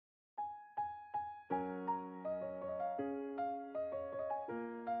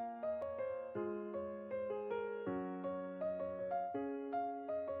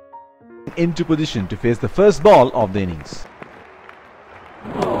Into position to face the first ball of the innings.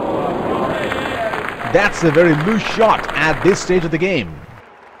 That's a very loose shot at this stage of the game.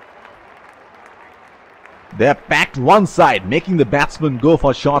 They're packed one side, making the batsman go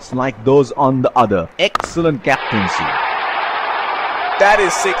for shots like those on the other. Excellent captaincy. That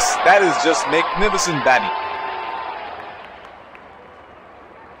is six. That is just magnificent batting.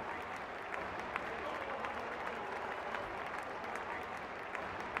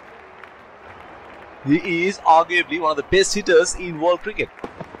 He is arguably one of the best hitters in world cricket.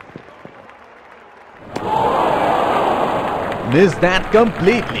 Missed that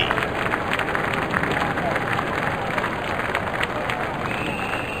completely.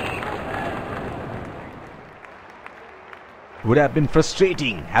 Would have been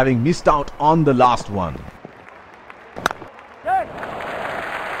frustrating having missed out on the last one.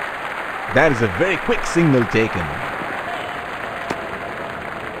 That is a very quick single taken.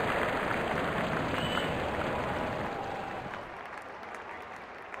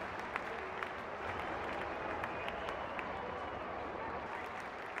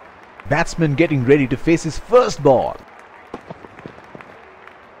 Batsman getting ready to face his first ball.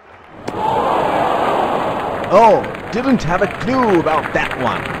 Oh, didn't have a clue about that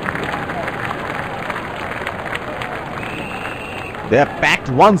one. They're packed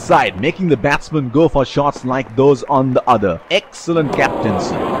one side, making the batsman go for shots like those on the other. Excellent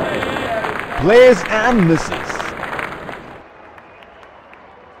captaincy. Plays and misses.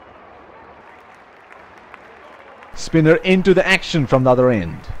 Spinner into the action from the other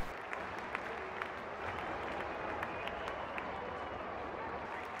end.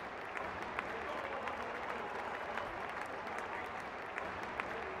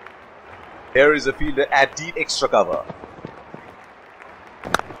 Here is a fielder at deep extra cover.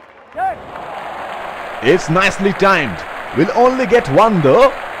 It's nicely timed. Will only get one though.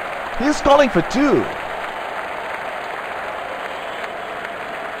 He's calling for two.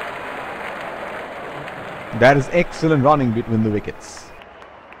 That is excellent running between the wickets.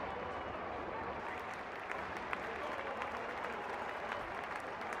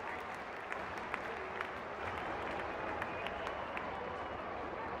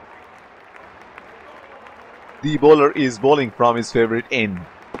 The bowler is bowling from his favourite end.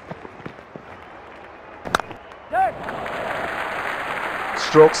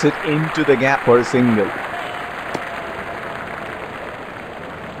 Strokes it into the gap for a single.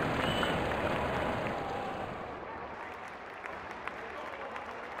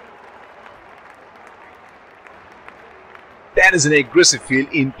 That is an aggressive field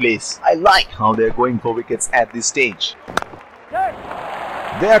in place. I like how they're going for wickets at this stage.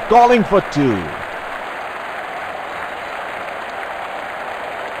 They're calling for two.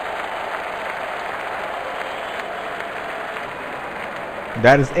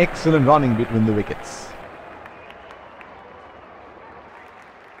 That is excellent running between the wickets.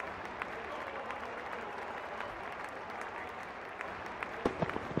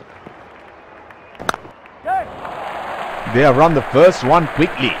 They have run the first one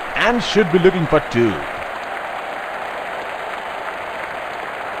quickly and should be looking for two.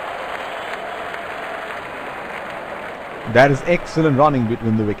 That is excellent running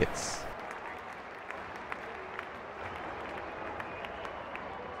between the wickets.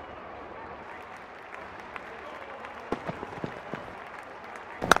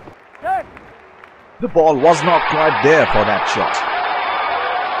 The ball was not quite there for that shot.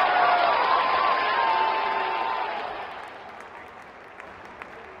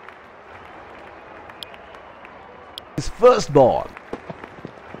 His first ball.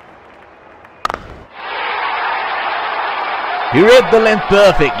 He read the length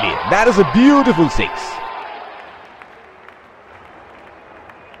perfectly. That is a beautiful six.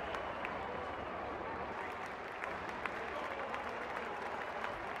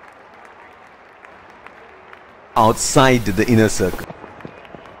 Outside the inner circle.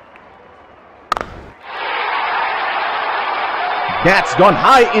 That's gone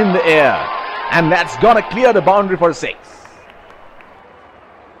high in the air, and that's gonna clear the boundary for six.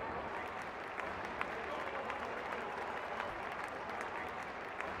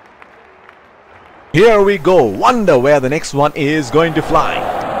 Here we go. Wonder where the next one is going to fly.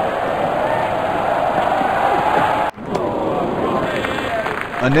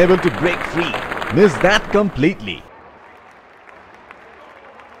 Unable to break free. Missed that completely.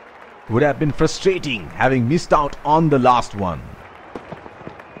 Would have been frustrating having missed out on the last one.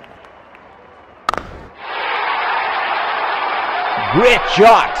 Great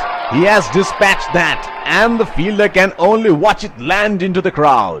shot. He has dispatched that, and the fielder can only watch it land into the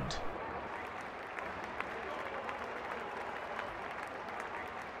crowd.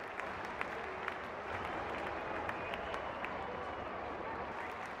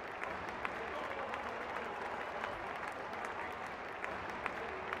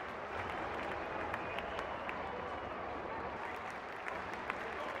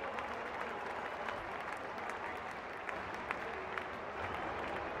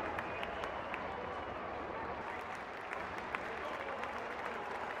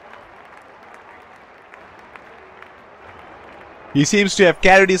 He seems to have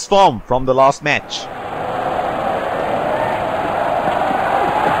carried his form from the last match.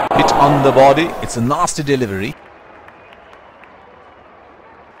 Hit on the body. It's a nasty delivery.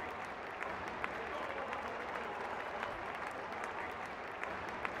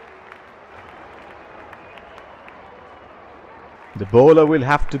 The bowler will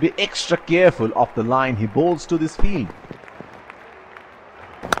have to be extra careful of the line he bowls to this field.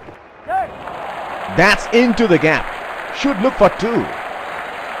 That's into the gap. Should look for two.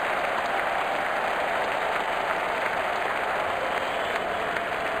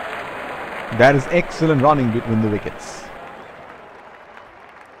 That is excellent running between the wickets.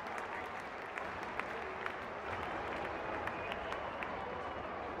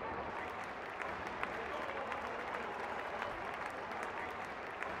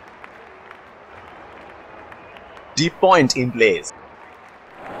 Deep point in place.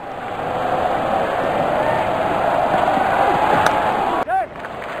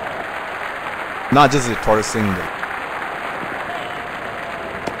 Nudges it for a single.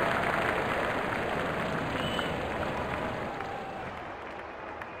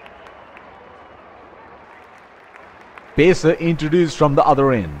 Pacer introduced from the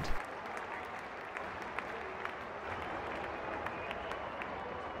other end.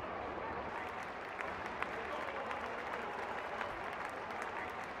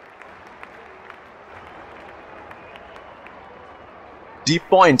 Deep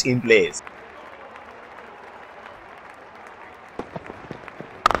point in place.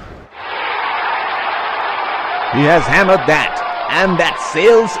 He has hammered that, and that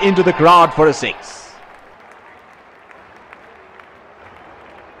sails into the crowd for a six.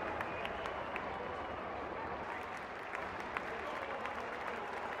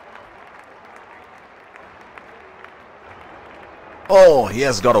 Oh, he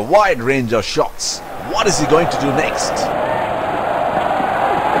has got a wide range of shots. What is he going to do next?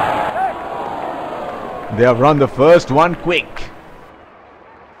 They have run the first one quick.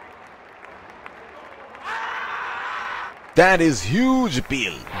 That is huge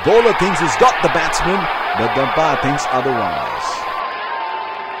appeal. Bowler thinks he's got the batsman, but the umpire thinks otherwise.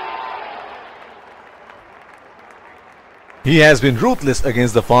 He has been ruthless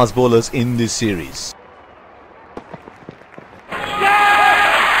against the fast bowlers in this series.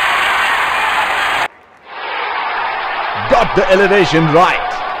 Got the elevation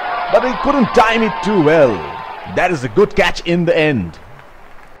right, but he couldn't time it too well. That is a good catch in the end.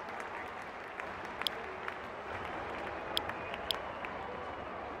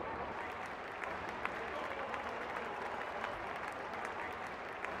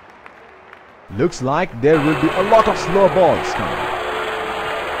 Looks like there will be a lot of slow balls coming.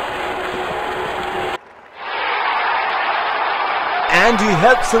 And he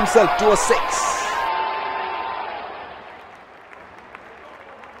helps himself to a six.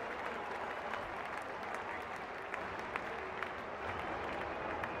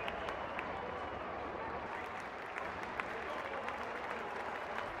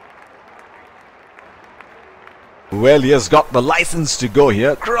 Well, he has got the license to go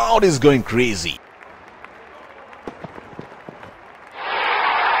here. Crowd is going crazy.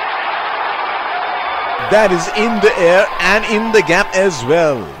 That is in the air and in the gap as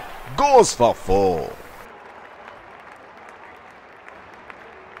well. Goes for four.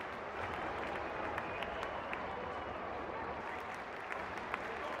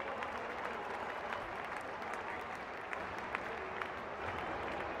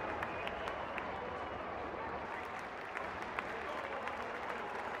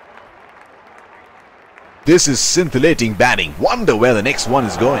 This is scintillating batting. Wonder where the next one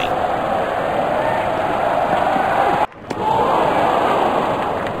is going.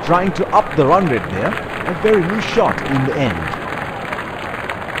 Trying to up the run rate there. A very loose shot in the end.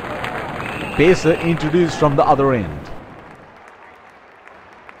 Pacer introduced from the other end.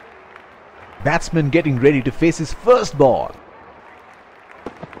 Batsman getting ready to face his first ball.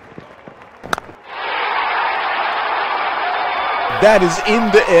 That is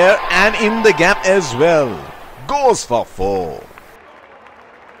in the air and in the gap as well. Goes for four.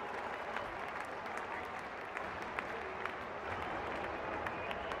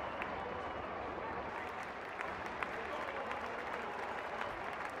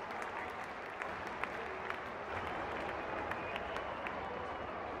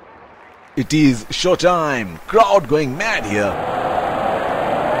 It is showtime. Crowd going mad here.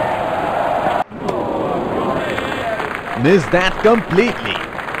 Missed that completely.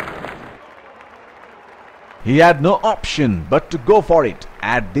 He had no option but to go for it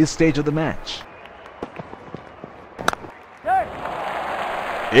at this stage of the match.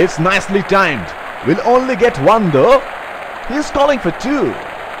 It's nicely timed. Will only get one though. He's calling for two.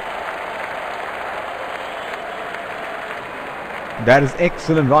 That is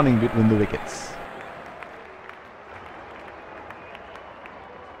excellent running between the wickets.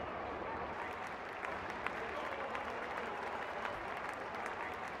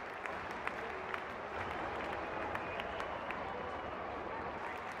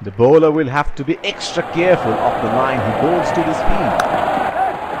 The bowler will have to be extra careful of the line he bowls to this field.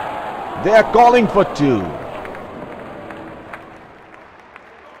 They are calling for two.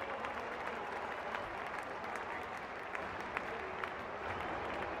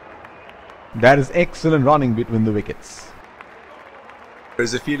 That is excellent running between the wickets. There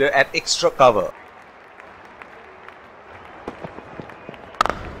is a fielder at extra cover.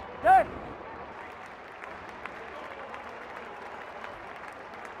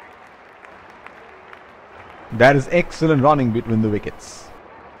 That is excellent running between the wickets.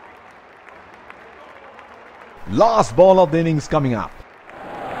 Last ball of the innings coming up.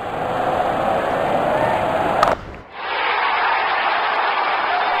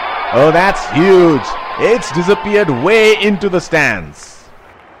 Oh, that's huge. It's disappeared way into the stands.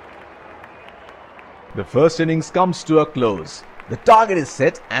 The first innings comes to a close. The target is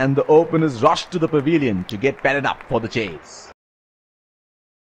set and the openers rush to the pavilion to get padded up for the chase.